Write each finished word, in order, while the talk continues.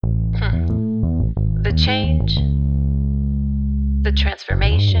The change, the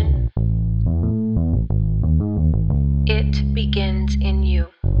transformation, it begins in you.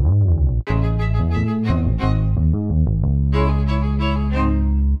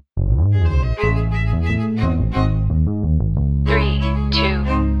 Three, two,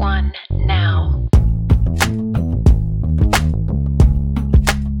 one, now.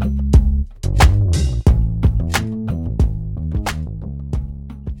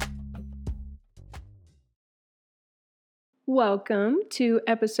 Welcome to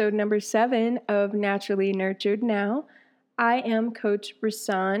episode number 7 of Naturally Nurtured Now. I am Coach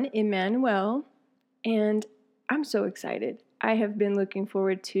Risaun Immanuel, and I'm so excited. I have been looking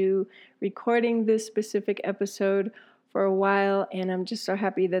forward to recording this specific episode for a while, and I'm just so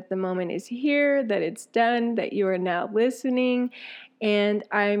happy that the moment is here, that it's done, that you are now listening, and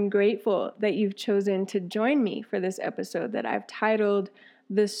I'm grateful that you've chosen to join me for this episode that I've titled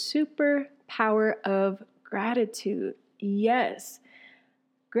The Superpower of Gratitude. Yes,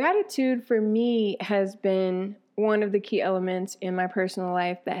 gratitude for me has been one of the key elements in my personal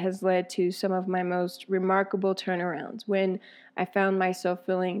life that has led to some of my most remarkable turnarounds when I found myself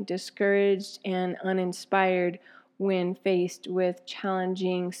feeling discouraged and uninspired when faced with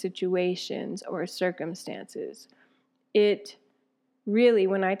challenging situations or circumstances. It really,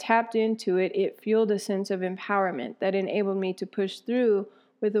 when I tapped into it, it fueled a sense of empowerment that enabled me to push through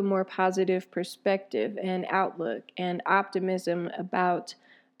with a more positive perspective and outlook and optimism about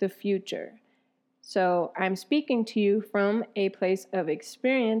the future. So I'm speaking to you from a place of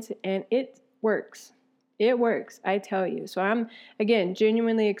experience, and it works. It works, I tell you. So I'm, again,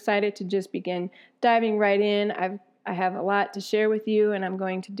 genuinely excited to just begin diving right in. I have a lot to share with you, and I'm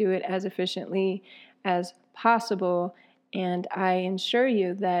going to do it as efficiently as possible. And I assure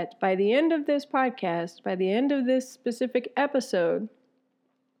you that by the end of this podcast, by the end of this specific episode,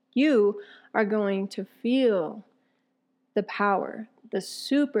 you are going to feel the power, the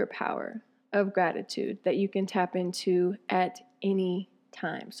superpower of gratitude that you can tap into at any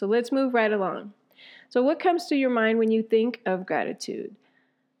time. So let's move right along. So what comes to your mind when you think of gratitude?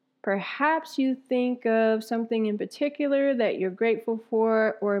 Perhaps you think of something in particular that you're grateful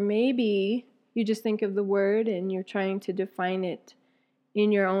for, or maybe you just think of the word and you're trying to define it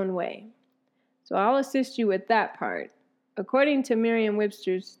in your own way. So I'll assist you with that part. According to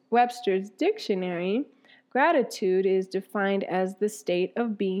Merriam-Webster's dictionary, gratitude is defined as the state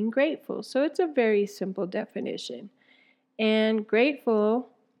of being grateful. So it's a very simple definition. And grateful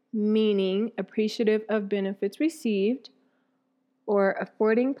meaning appreciative of benefits received, or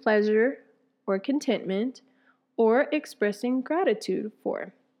affording pleasure or contentment, or expressing gratitude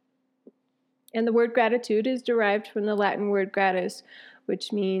for. And the word gratitude is derived from the Latin word gratis,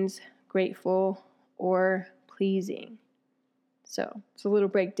 which means grateful or pleasing. So it's a little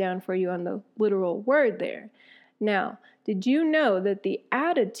breakdown for you on the literal word there. Now, did you know that the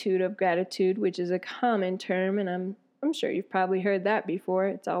attitude of gratitude, which is a common term, and I'm sure you've probably heard that before,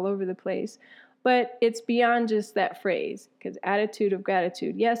 it's all over the place, but it's beyond just that phrase, because attitude of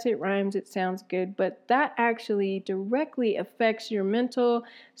gratitude, yes, it rhymes, it sounds good, but that actually directly affects your mental,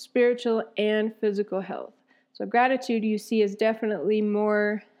 spiritual, and physical health. So gratitude, you see, is definitely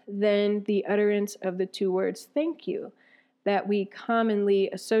more than the utterance of the two words, thank you, that we commonly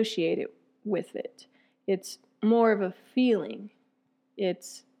associate it with it. It's more of a feeling.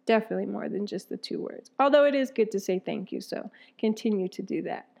 It's definitely more than just the two words. Although it is good to say thank you, so continue to do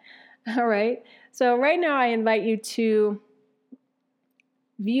that. All right. So right now I invite you to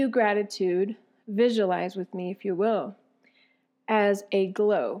view gratitude, visualize with me if you will, as a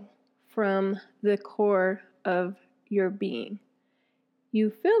glow from the core of your being.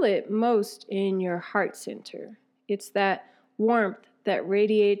 You feel it most in your heart center. It's that warmth that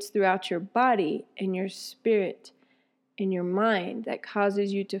radiates throughout your body and your spirit and your mind that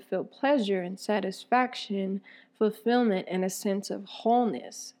causes you to feel pleasure and satisfaction, fulfillment, and a sense of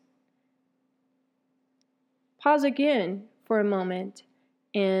wholeness. Pause again for a moment,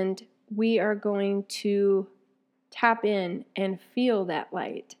 and we are going to tap in and feel that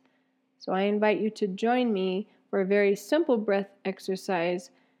light. So I invite you to join me for a very simple breath exercise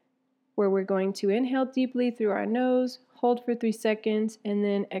where we're going to inhale deeply through our nose, hold for 3 seconds, and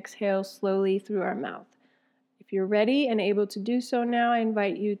then exhale slowly through our mouth. If you're ready and able to do so now, I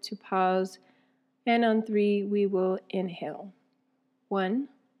invite you to pause, and on 3, we will inhale. 1,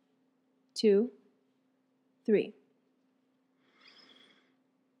 2, 3.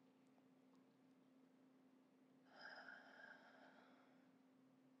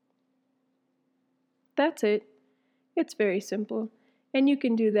 That's it. It's very simple. And you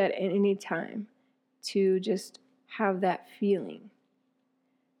can do that at any time to just have that feeling.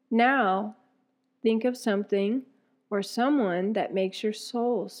 Now, Think of something or someone that makes your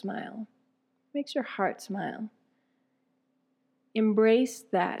soul smile, makes your heart smile. Embrace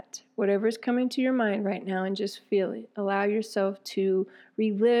that, whatever's coming to your mind right now, and just feel it. Allow yourself to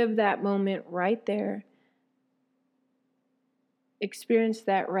relive that moment right there. Experience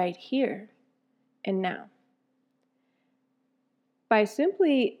that right here and now. By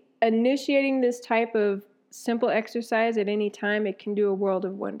simply initiating this type of simple exercise at any time, it can do a world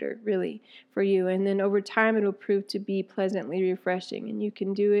of wonder, really, for you. And then over time, it'll prove to be pleasantly refreshing. And you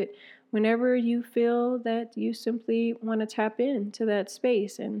can do it whenever you feel that you simply want to tap into that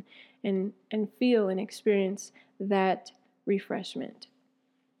space and feel and experience that refreshment.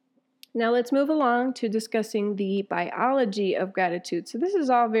 Now let's move along to discussing the biology of gratitude. So this is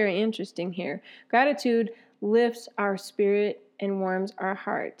all very interesting here. Gratitude lifts our spirit and warms our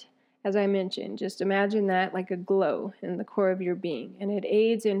heart. As I mentioned, just imagine that like a glow in the core of your being. And it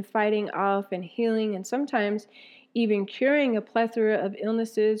aids in fighting off and healing and sometimes even curing a plethora of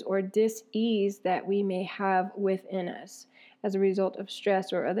illnesses or dis-ease that we may have within us as a result of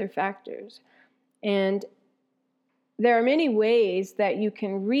stress or other factors. And there are many ways that you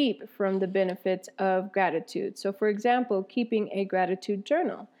can reap from the benefits of gratitude. So, for example, keeping a gratitude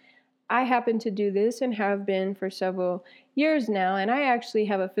journal. I happen to do this and have been for several years now, and I actually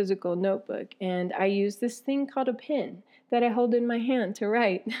have a physical notebook, and I use this thing called a pen that I hold in my hand to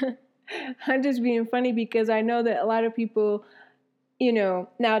write. I'm just being funny because I know that a lot of people,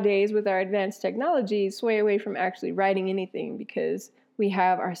 nowadays with our advanced technology, sway away from actually writing anything because we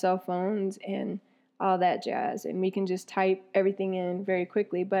have our cell phones and all that jazz, and we can just type everything in very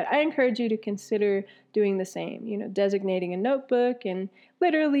quickly. But I encourage you to consider doing the same, designating a notebook and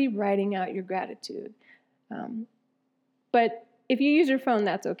literally writing out your gratitude. But if you use your phone,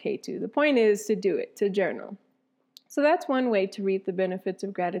 that's okay too. The point is to do it, to journal. So that's one way to reap the benefits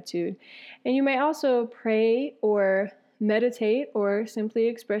of gratitude. And you may also pray or meditate or simply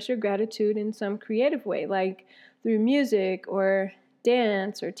express your gratitude in some creative way, like through music or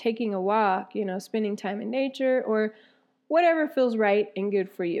dance or taking a walk, spending time in nature or whatever feels right and good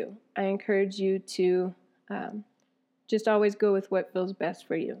for you. I encourage you to just always go with what feels best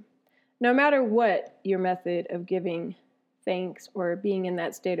for you. No matter what your method of giving thanks or being in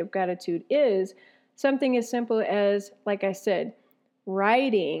that state of gratitude is, something as simple as, like I said,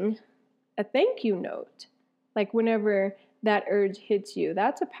 writing a thank you note, like whenever that urge hits you.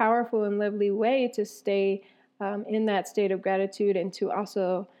 That's a powerful and lovely way to stay in that state of gratitude and to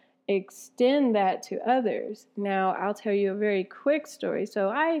also extend that to others. Now, I'll tell you a very quick story. So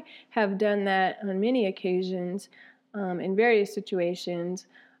I have done that on many occasions in various situations.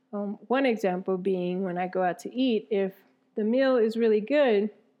 One example being when I go out to eat, if the meal is really good,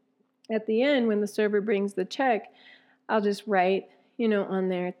 at the end when the server brings the check, I'll just write, on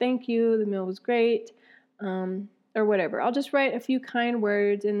there, thank you, the meal was great, or whatever. I'll just write a few kind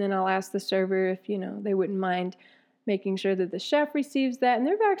words, and then I'll ask the server if, they wouldn't mind making sure that the chef receives that. And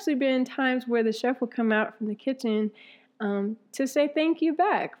there have actually been times where the chef will come out from the kitchen to say thank you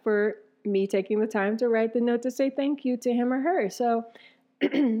back for me taking the time to write the note to say thank you to him or her. So,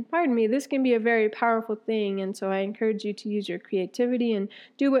 pardon me, this can be a very powerful thing, and so I encourage you to use your creativity and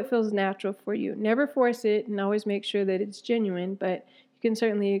do what feels natural for you. Never force it, and always make sure that it's genuine, but you can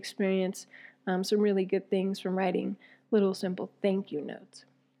certainly experience some really good things from writing little simple thank you notes.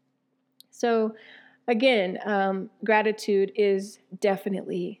 So again, gratitude is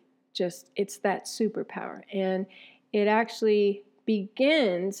definitely it's that superpower, and it actually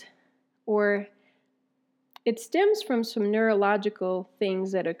begins or it stems from some neurological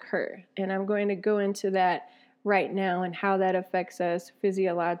things that occur, and I'm going to go into that right now and how that affects us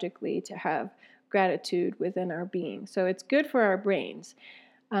physiologically to have gratitude within our being. So it's good for our brains.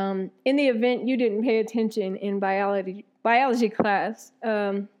 In the event you didn't pay attention in biology class,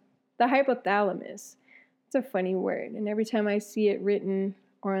 the hypothalamus, it's a funny word, and every time I see it written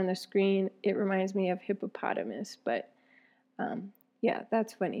or on the screen, it reminds me of hippopotamus, but yeah,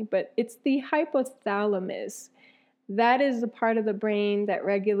 that's funny, but it's the hypothalamus. That is the part of the brain that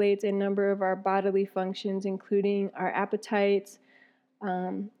regulates a number of our bodily functions, including our appetites,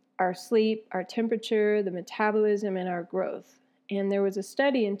 our sleep, our temperature, the metabolism, and our growth. And there was a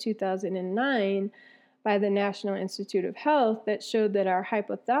study in 2009 by the National Institute of Health that showed that our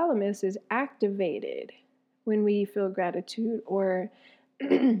hypothalamus is activated when we feel gratitude or,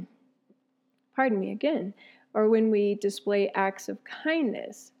 pardon me again, or when we display acts of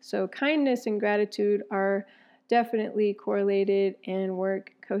kindness. So kindness and gratitude are definitely correlated and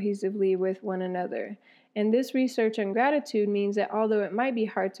work cohesively with one another. And this research on gratitude means that although it might be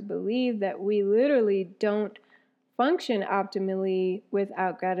hard to believe that we literally don't function optimally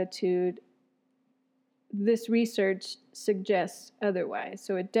without gratitude, this research suggests otherwise.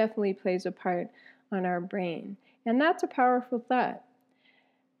 So it definitely plays a part on our brain. And that's a powerful thought.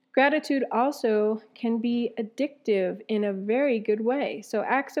 Gratitude also can be addictive in a very good way. So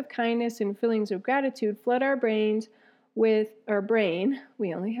acts of kindness and feelings of gratitude flood our brains with our brain.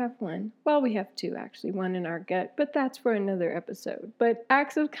 We only have one. Well, we have two actually, one in our gut, but that's for another episode. But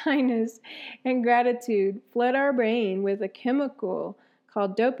acts of kindness and gratitude flood our brain with a chemical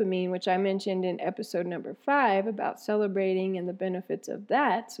called dopamine, which I mentioned in episode number 5 about celebrating and the benefits of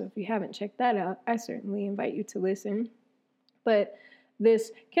that. So if you haven't checked that out, I certainly invite you to listen. But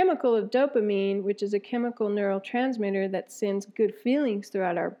this chemical of dopamine, which is a chemical neurotransmitter that sends good feelings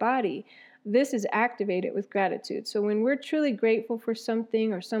throughout our body, this is activated with gratitude. So when we're truly grateful for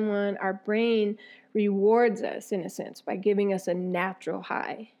something or someone, our brain rewards us in a sense by giving us a natural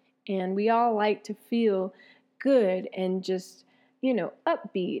high. And we all like to feel good and just,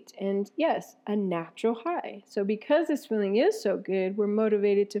 upbeat and yes, a natural high. So because this feeling is so good, we're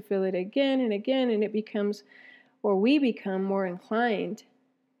motivated to feel it again and again, and we become more inclined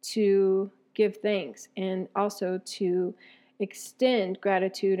to give thanks and also to extend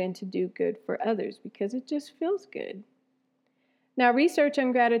gratitude and to do good for others because it just feels good. Now, research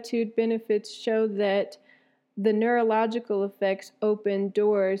on gratitude benefits show that the neurological effects open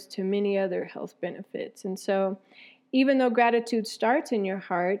doors to many other health benefits. And so, even though gratitude starts in your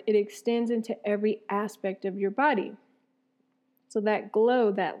heart, it extends into every aspect of your body. So that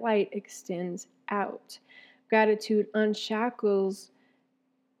glow, that light extends out. Gratitude unshackles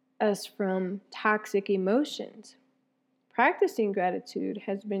us from toxic emotions. Practicing gratitude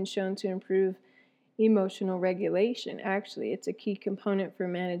has been shown to improve emotional regulation. Actually, it's a key component for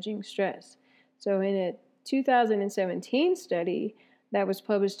managing stress. So in a 2017 study that was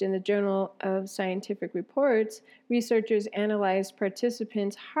published in the Journal of Scientific Reports, researchers analyzed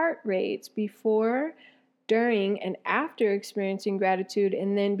participants' heart rates before, during, and after experiencing gratitude,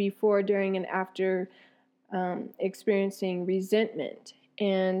 and then before, during, and after experiencing resentment.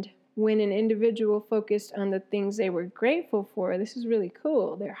 And when an individual focused on the things they were grateful for, this is really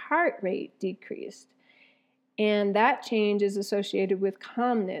cool, their heart rate decreased. And that change is associated with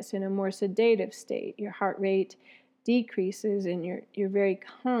calmness in a more sedative state. Your heart rate decreases and you're very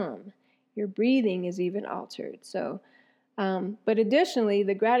calm. Your breathing is even altered. But additionally,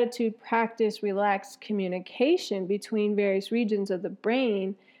 the gratitude practice relaxed communication between various regions of the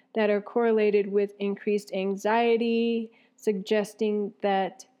brain that are correlated with increased anxiety, suggesting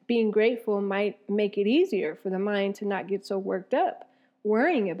that being grateful might make it easier for the mind to not get so worked up,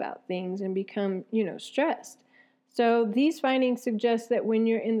 worrying about things and become, stressed. So these findings suggest that when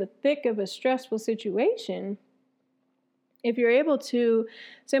you're in the thick of a stressful situation, if you're able to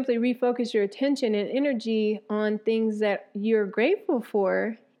simply refocus your attention and energy on things that you're grateful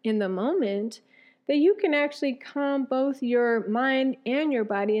for in the moment, that you can actually calm both your mind and your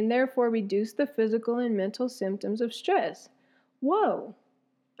body and therefore reduce the physical and mental symptoms of stress. Whoa.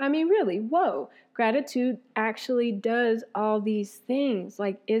 I mean, really, whoa. Gratitude actually does all these things.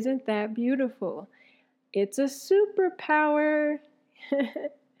 Like, isn't that beautiful? It's a superpower.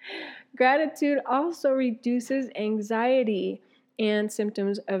 Gratitude also reduces anxiety and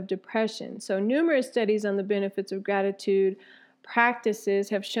symptoms of depression. So numerous studies on the benefits of gratitude practices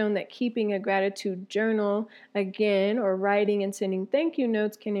have shown that keeping a gratitude journal, again, or writing and sending thank you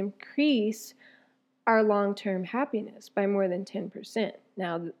notes can increase our long-term happiness by more than 10%.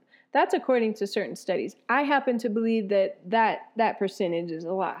 Now, that's according to certain studies. I happen to believe that percentage is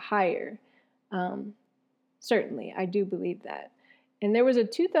a lot higher. Certainly, I do believe that. And there was a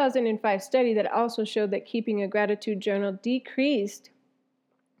 2005 study that also showed that keeping a gratitude journal decreased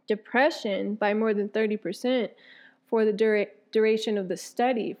depression by more than 30% for the duration of the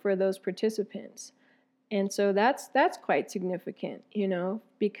study for those participants. And so that's quite significant,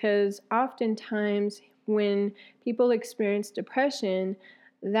 because oftentimes when people experience depression,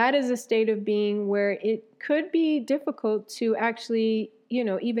 that is a state of being where it could be difficult to actually,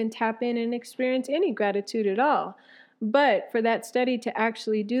 even tap in and experience any gratitude at all. But for that study to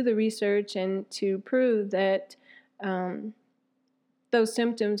actually do the research and to prove that those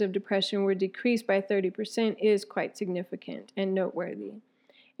symptoms of depression were decreased by 30% is quite significant and noteworthy.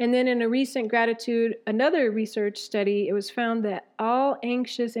 And then in a recent another research study, it was found that all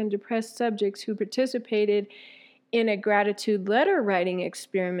anxious and depressed subjects who participated in a gratitude letter writing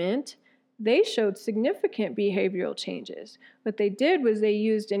experiment, they showed significant behavioral changes. What they did was they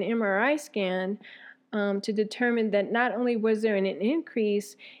used an MRI scan to determine that not only was there an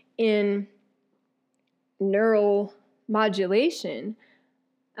increase in neural modulation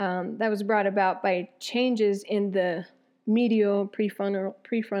that was brought about by changes in the medial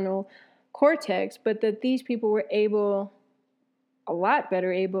prefrontal cortex, but that these people were a lot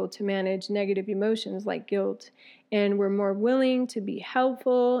better able to manage negative emotions like guilt, and were more willing to be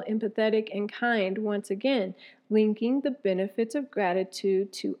helpful, empathetic, and kind, once again, linking the benefits of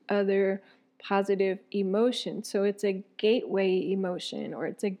gratitude to other positive emotions. So it's a gateway emotion, or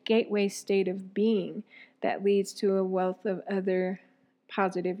it's a gateway state of being that leads to a wealth of other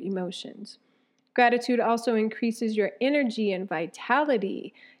positive emotions. Gratitude also increases your energy and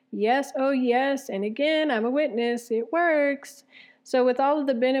vitality. Yes, oh yes, and again, I'm a witness, it works. So with all of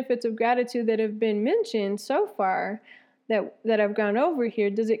the benefits of gratitude that have been mentioned so far, that I've gone over here,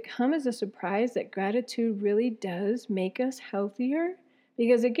 does it come as a surprise that gratitude really does make us healthier?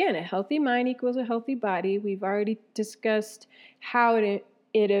 Because again, a healthy mind equals a healthy body. We've already discussed how it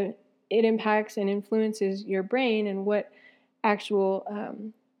impacts and influences your brain and what actual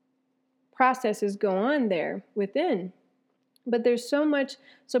processes go on there within. But there's so much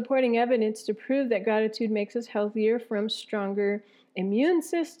supporting evidence to prove that gratitude makes us healthier, from stronger immune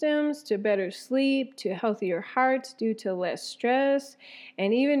systems to better sleep to healthier hearts due to less stress,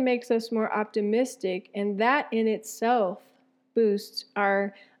 and even makes us more optimistic. And that in itself boosts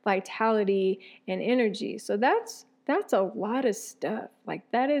our vitality and energy. So that's a lot of stuff. Like,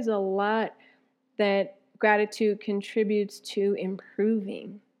 that is a lot that gratitude contributes to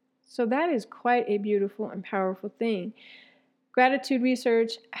improving. So that is quite a beautiful and powerful thing. Gratitude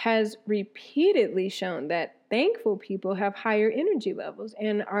research has repeatedly shown that thankful people have higher energy levels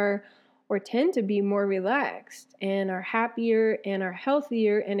and tend to be more relaxed and are happier and are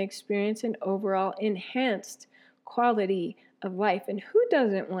healthier and experience an overall enhanced quality of life. And who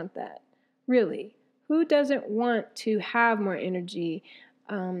doesn't want that? Really? Who doesn't want to have more energy,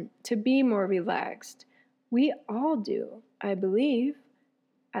 to be more relaxed? We all do, I believe.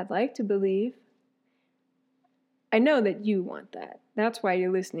 I'd like to believe. I know that you want that. That's why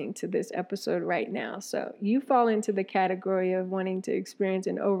you're listening to this episode right now. So you fall into the category of wanting to experience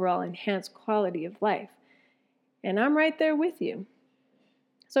an overall enhanced quality of life. And I'm right there with you.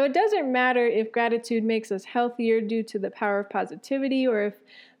 So it doesn't matter if gratitude makes us healthier due to the power of positivity, or if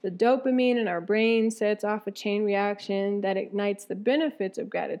the dopamine in our brain sets off a chain reaction that ignites the benefits of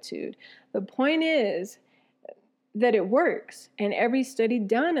gratitude. The point is that it works, and every study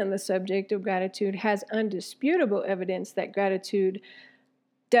done on the subject of gratitude has undisputable evidence that gratitude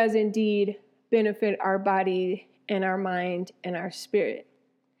does indeed benefit our body and our mind and our spirit.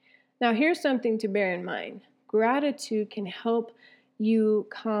 Now, here's something to bear in mind. Gratitude can help you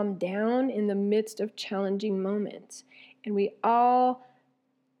calm down in the midst of challenging moments. And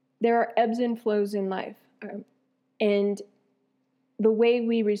there are ebbs and flows in life. And the way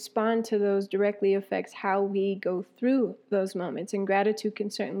we respond to those directly affects how we go through those moments. And gratitude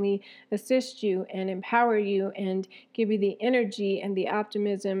can certainly assist you and empower you and give you the energy and the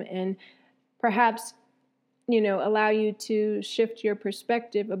optimism, and perhaps, allow you to shift your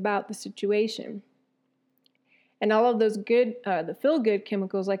perspective about the situation. And all of those good, the feel-good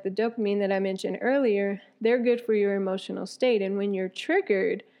chemicals like the dopamine that I mentioned earlier, they're good for your emotional state. And when you're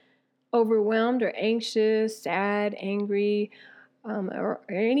triggered, overwhelmed, or anxious, sad, angry, or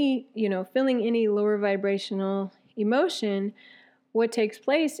any, feeling any lower vibrational emotion, what takes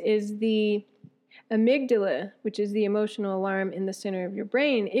place is the amygdala, which is the emotional alarm in the center of your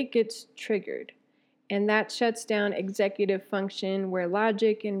brain, it gets triggered. And that shuts down executive function, where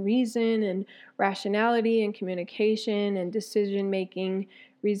logic and reason and rationality and communication and decision-making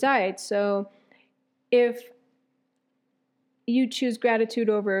reside. So if you choose gratitude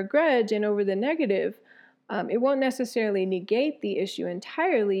over a grudge and over the negative, it won't necessarily negate the issue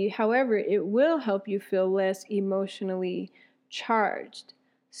entirely. However, it will help you feel less emotionally charged.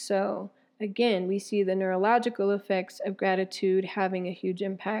 So again, we see the neurological effects of gratitude having a huge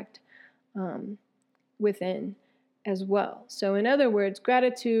impact within as well. So in other words,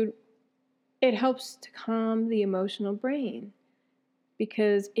 gratitude, it helps to calm the emotional brain,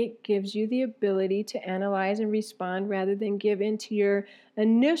 because it gives you the ability to analyze and respond rather than give into your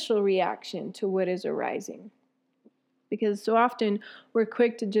initial reaction to what is arising. Because so often we're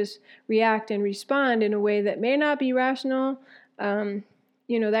quick to just react and respond in a way that may not be rational.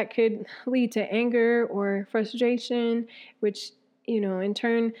 That could lead to anger or frustration, which, in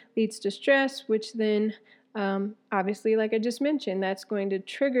turn leads to stress, which then, obviously, like I just mentioned, that's going to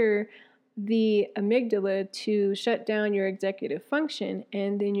trigger the amygdala to shut down your executive function,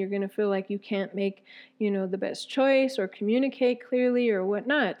 and then you're going to feel like you can't make, the best choice or communicate clearly or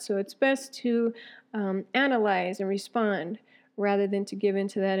whatnot. So it's best to analyze and respond rather than to give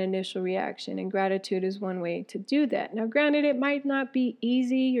into that initial reaction. And gratitude is one way to do that. Now, granted, it might not be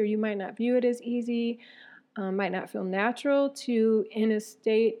easy, or you might not view it as easy, Might not feel natural to,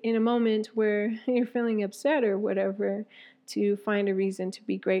 in a moment where you're feeling upset or whatever, to find a reason to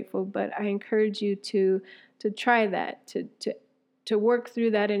be grateful. But I encourage you to try that, to work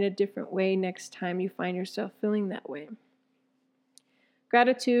through that in a different way next time you find yourself feeling that way.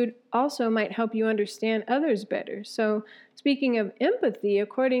 Gratitude also might help you understand others better. So speaking of empathy,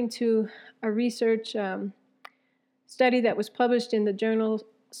 according to a research study that was published in the journal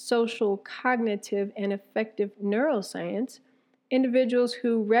Social, Cognitive, and Affective Neuroscience, individuals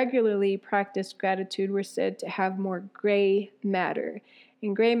who regularly practiced gratitude were said to have more gray matter.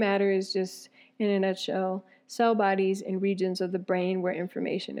 And gray matter is just, in a nutshell, cell bodies and regions of the brain where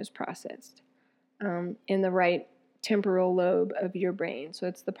information is processed in the right temporal lobe of your brain. So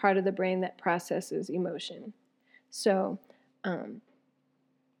it's the part of the brain that processes emotion. So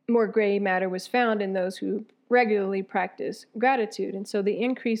more gray matter was found in those who regularly practice gratitude. And so the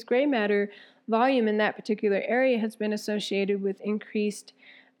increased gray matter volume in that particular area has been associated with increased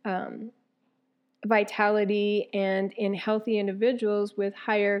vitality, and in healthy individuals with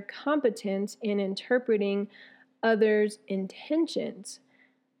higher competence in interpreting others' intentions.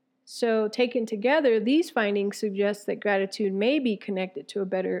 So taken together, these findings suggest that gratitude may be connected to a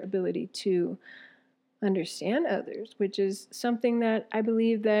better ability to understand others, which is something that I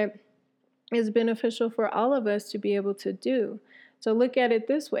believe that is beneficial for all of us to be able to do. So look at it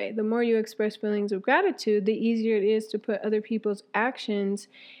this way. The more you express feelings of gratitude, the easier it is to put other people's actions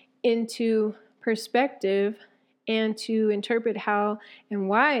into perspective and to interpret how and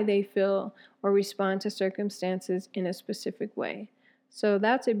why they feel or respond to circumstances in a specific way. So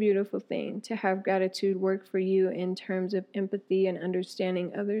that's a beautiful thing, to have gratitude work for you in terms of empathy and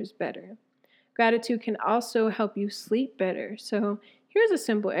understanding others better. Gratitude can also help you sleep better. So here's a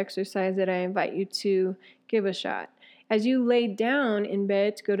simple exercise that I invite you to give a shot. As you lay down in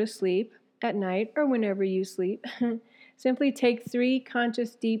bed to go to sleep at night or whenever you sleep, simply take 3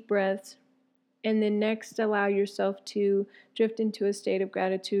 conscious deep breaths, and then next allow yourself to drift into a state of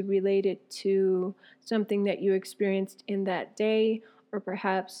gratitude related to something that you experienced in that day or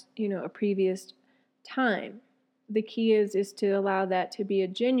perhaps, a previous time. The key is to allow that to be a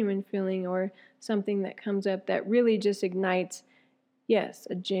genuine feeling or something that comes up that really just ignites, yes,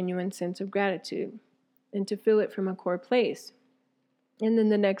 a genuine sense of gratitude, and to feel it from a core place. And then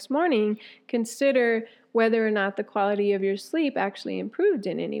the next morning, consider whether or not the quality of your sleep actually improved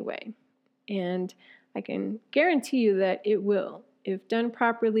in any way. And I can guarantee you that it will. If done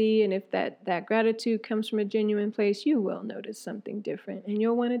properly, and if that gratitude comes from a genuine place, you will notice something different and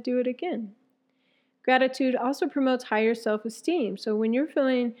you'll want to do it again. Gratitude also promotes higher self-esteem. So when you're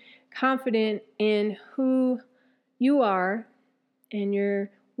feeling confident in who you are and your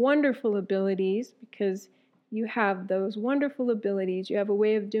wonderful abilities, because you have those wonderful abilities, you have a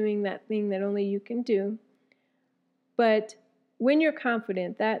way of doing that thing that only you can do. But when you're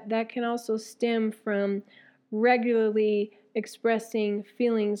confident, that can also stem from regularly expressing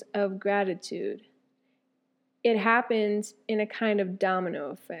feelings of gratitude. It happens in a kind of domino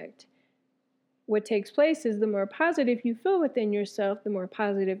effect. What takes place is the more positive you feel within yourself, the more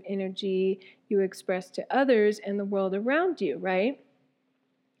positive energy you express to others and the world around you, right?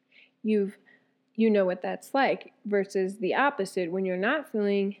 You know what that's like, versus the opposite. When you're not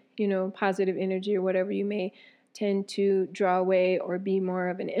feeling, positive energy or whatever, you may tend to draw away or be more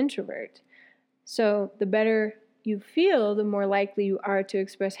of an introvert. So the better you feel, the more likely you are to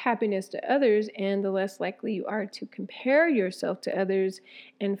express happiness to others, and the less likely you are to compare yourself to others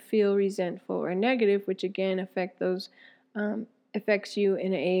and feel resentful or negative, which again affects you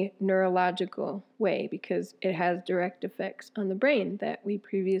in a neurological way because it has direct effects on the brain that we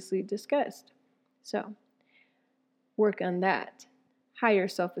previously discussed. So work on that. Higher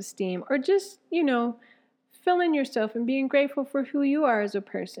self-esteem, or just, filling yourself and being grateful for who you are as a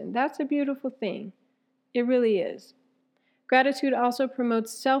person. That's a beautiful thing. It really is. Gratitude also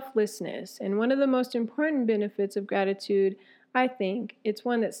promotes selflessness. And one of the most important benefits of gratitude, I think, it's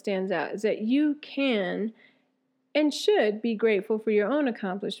one that stands out, is that you can and should be grateful for your own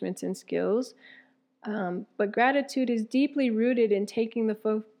accomplishments and skills. But gratitude is deeply rooted in taking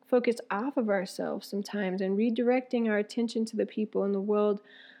the focus off of ourselves sometimes and redirecting our attention to the people in the world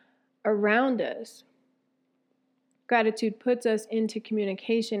around us. Gratitude puts us into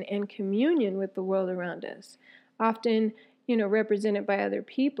communication and communion with the world around us, often, represented by other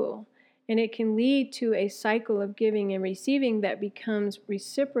people. And it can lead to a cycle of giving and receiving that becomes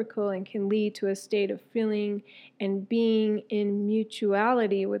reciprocal and can lead to a state of feeling and being in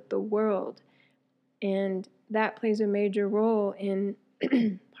mutuality with the world. And that plays a major role in,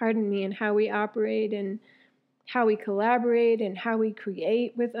 in how we operate and how we collaborate and how we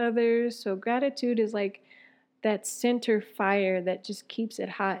create with others. So gratitude is like that center fire that just keeps it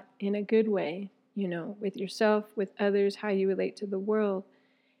hot in a good way, with yourself, with others, how you relate to the world.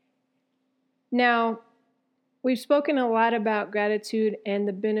 Now, we've spoken a lot about gratitude and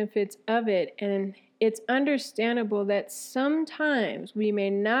the benefits of it, and it's understandable that sometimes we may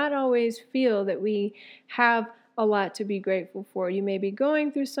not always feel that we have a lot to be grateful for. You may be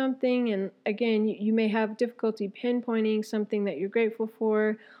going through something, and again, you may have difficulty pinpointing something that you're grateful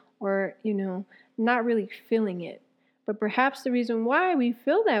for, or, not really feeling it. But perhaps the reason why we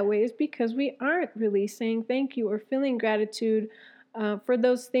feel that way is because we aren't really saying thank you or feeling gratitude for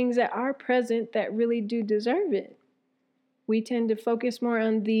those things that are present that really do deserve it. We tend to focus more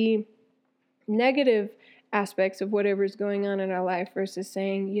on the negative aspects of whatever is going on in our life versus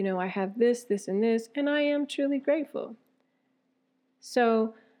saying, I have this, this, and this, and I am truly grateful.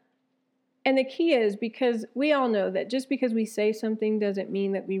 So, and the key is, because we all know that just because we say something doesn't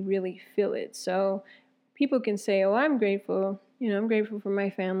mean that we really feel it. So people can say, oh, I'm grateful. I'm grateful for my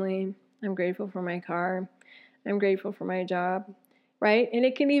family. I'm grateful for my car. I'm grateful for my job. Right? And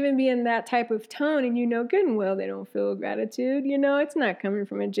it can even be in that type of tone, and good and well they don't feel gratitude. It's not coming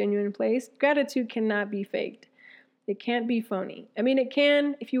from a genuine place. Gratitude cannot be faked. It can't be phony. I mean, it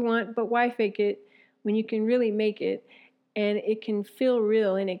can if you want, but why fake it when you can really make it, and it can feel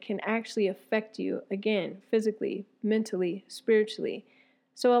real, and it can actually affect you, again, physically, mentally, spiritually.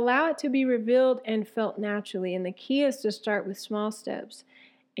 So allow it to be revealed and felt naturally, and the key is to start with small steps,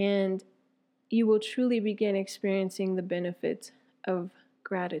 and you will truly begin experiencing the benefits of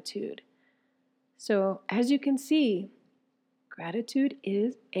gratitude. So, as you can see, gratitude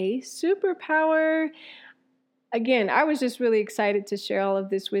is a superpower. Again, I was just really excited to share all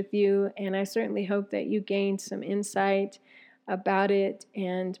of this with you, and I certainly hope that you gained some insight about it,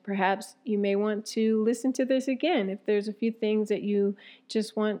 and perhaps you may want to listen to this again if there's a few things that you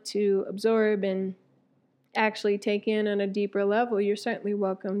just want to absorb and actually take in on a deeper level. You're certainly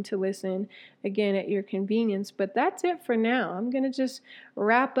welcome to listen again at your convenience. But that's it for now. I'm going to just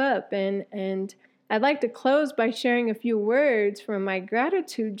wrap up, and I'd like to close by sharing a few words from my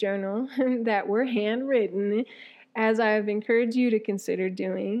gratitude journal that were handwritten, as I've encouraged you to consider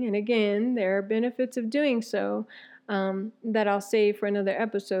doing. And again, there are benefits of doing so that I'll save for another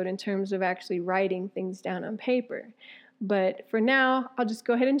episode in terms of actually writing things down on paper. But for now, I'll just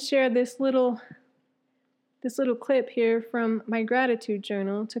go ahead and share this little clip here from my gratitude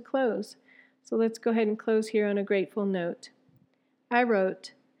journal to close. So let's go ahead and close here on a grateful note. I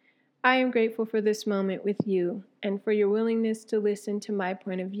wrote, I am grateful for this moment with you and for your willingness to listen to my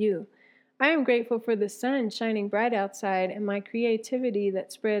point of view. I am grateful for the sun shining bright outside and my creativity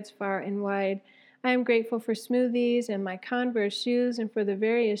that spreads far and wide. I am grateful for smoothies and my Converse shoes and for the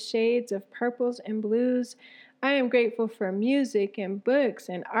various shades of purples and blues. I am grateful for music and books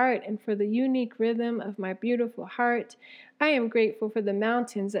and art and for the unique rhythm of my beautiful heart. I am grateful for the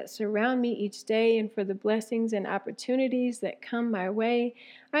mountains that surround me each day and for the blessings and opportunities that come my way.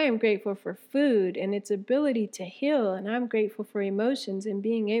 I am grateful for food and its ability to heal, and I'm grateful for emotions and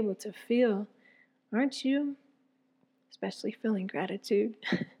being able to feel. Aren't you? Especially feeling gratitude.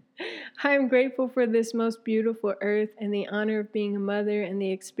 I am grateful for this most beautiful earth and the honor of being a mother and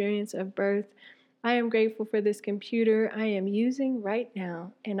the experience of birth. I am grateful for this computer I am using right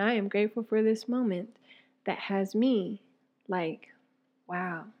now, and I am grateful for this moment that has me like,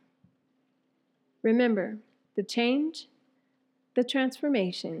 wow. Remember, the change, the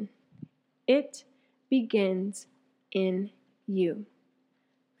transformation, it begins in you.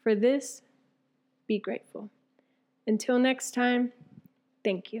 For this, be grateful. Until next time,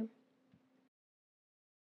 thank you.